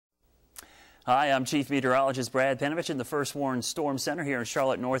Hi, I'm Chief Meteorologist Brad Panovich in the First Warn Storm Center here in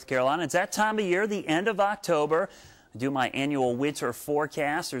Charlotte, North Carolina. It's that time of year, the end of October. I do my annual winter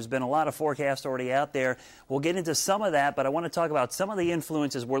forecast. There's been a lot of forecasts already out there. We'll get into some of that, but I want to talk about some of the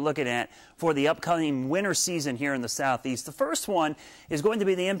influences we're looking at for the upcoming winter season here in the southeast. The first one is going to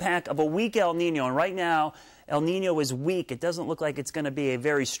be the impact of a weak El Nino, and right now El Nino is weak. It doesn't look like it's going to be a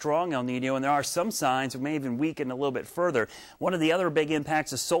very strong El Nino, and there are some signs it may even weaken a little bit further. One of the other big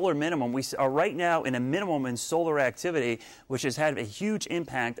impacts is solar minimum. We are right now in a minimum in solar activity, which has had a huge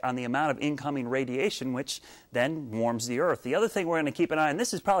impact on the amount of incoming radiation, which then warms the earth. The other thing we're going to keep an eye on,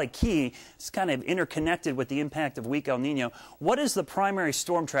 this is probably key, it's kind of interconnected with the impact of weak El Nino. What is the primary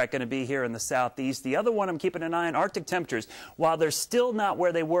storm track going to be here in the southeast? The other one I'm keeping an eye on, Arctic temperatures. While they're still not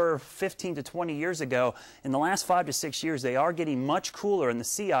where they were 15 to 20 years ago, in the last 5 to 6 years, they are getting much cooler, and the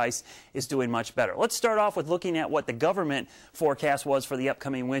sea ice is doing much better. Let's start off with looking at what the government forecast was for the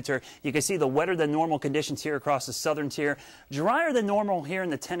upcoming winter. You can see the wetter than normal conditions here across the southern tier, drier than normal here in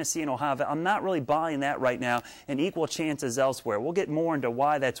the Tennessee and Ohio. I'm not really buying that right now, and equal chances elsewhere. We'll get more into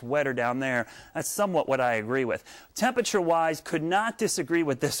why that's wetter down there. That's somewhat what I agree with. Temperature-wise, could not disagree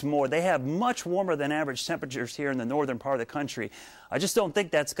with this more. They have much warmer than average temperatures here in the northern part of the country. I just don't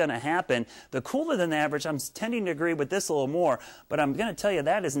think that's going to happen. The cooler than average, I'm tending to agree with this a little more, but I'm going to tell you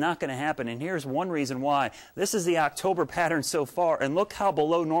that is not going to happen, and here's one reason why. This is the October pattern so far, and look how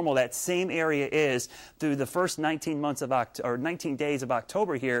below normal that same area is through the first 19 days of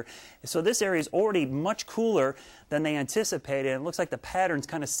October here. So this area is already much cooler than they anticipated, and it looks like the pattern's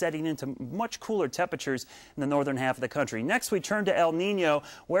kind of setting into much cooler temperatures in the northern half of the country. Next, we turn to El Nino.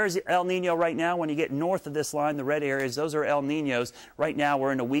 Where is El Nino right now? When you get north of this line, the red areas, those are El Ninos. Right now,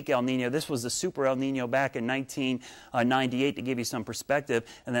 we're in a weak El Nino. This was the super El Nino back in 1998 to give you some perspective,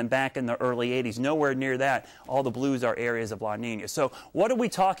 and then back in the early 80s. Nowhere near that. All the blues are areas of La Nina. So what are we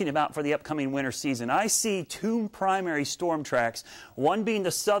talking about for the upcoming winter season? I see two primary storm tracks, one being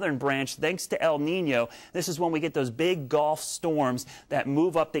the southern branch, thanks to El Nino. This is when we get those big Gulf storms that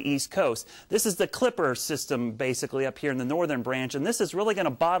move up the east coast. This is the Clipper system, basically, up here in the northern branch, and this is really going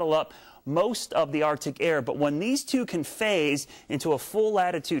to bottle up most of the Arctic air. But when these two can phase into a full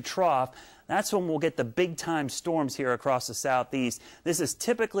latitude trough, that's when we'll get the big-time storms here across the southeast. This is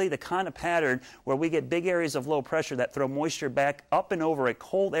typically the kind of pattern where we get big areas of low pressure that throw moisture back up and over a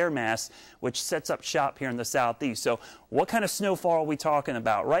cold air mass, which sets up shop here in the southeast. So what kind of snowfall are we talking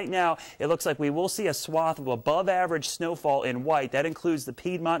about? Right now, it looks like we will see a swath of above-average snowfall in white. That includes the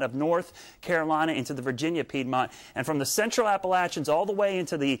Piedmont of North Carolina into the Virginia Piedmont. And from the central Appalachians all the way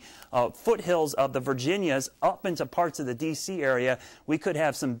into the foothills of the Virginias up into parts of the D.C. area, we could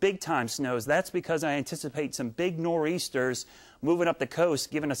have some big-time snows. That's because I anticipate some big nor'easters moving up the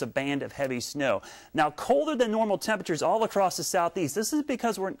coast, giving us a band of heavy snow. Now, colder than normal temperatures all across the southeast. This is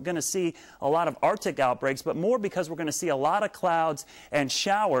because we're going to see a lot of Arctic outbreaks, but more because we're going to see a lot of clouds and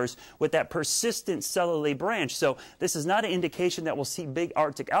showers with that persistent southerly branch. So this is not an indication that we'll see big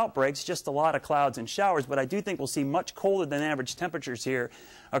Arctic outbreaks, just a lot of clouds and showers, but I do think we'll see much colder than average temperatures here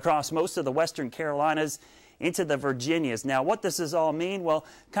across most of the western Carolinas into the Virginias. Now, what does this all mean? Well,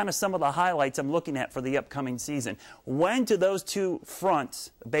 kind of some of the highlights I'm looking at for the upcoming season. When do those two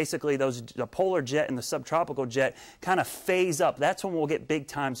fronts, basically the polar jet and the subtropical jet, kind of phase up? That's when we'll get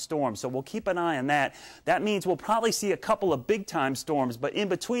big-time storms. So we'll keep an eye on that. That means we'll probably see a couple of big-time storms, but in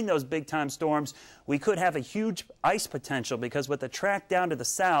between those big-time storms, we could have a huge ice potential, because with the track down to the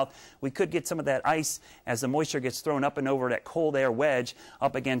south, we could get some of that ice as the moisture gets thrown up and over that cold air wedge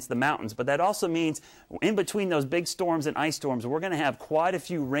up against the mountains. But that also means in between those big storms and ice storms, we're going to have quite a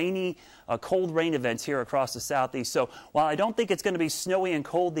few rainy, cold rain events here across the southeast. So while I don't think it's going to be snowy and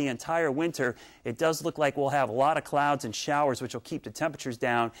cold the entire winter, it does look like we'll have a lot of clouds and showers, which will keep the temperatures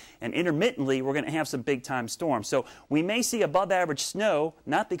down, and intermittently we're going to have some big-time storms. So we may see above average snow,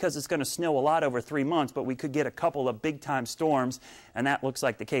 not because it's going to snow a lot over 3 months, but we could get a couple of big-time storms, and that looks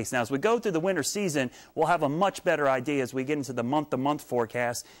like the case. Now, as we go through the winter season, we'll have a much better idea as we get into the month-to-month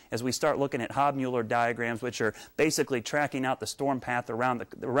forecast, as we start looking at Hobmuller diagrams, which are basically tracking out the storm path around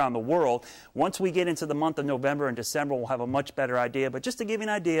the world. Once we get into the month of November and December, we'll have a much better idea. But just to give you an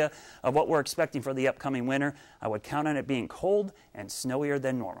idea of what we're expecting for the upcoming winter, I would count on it being cold and snowier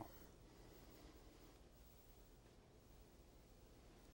than normal.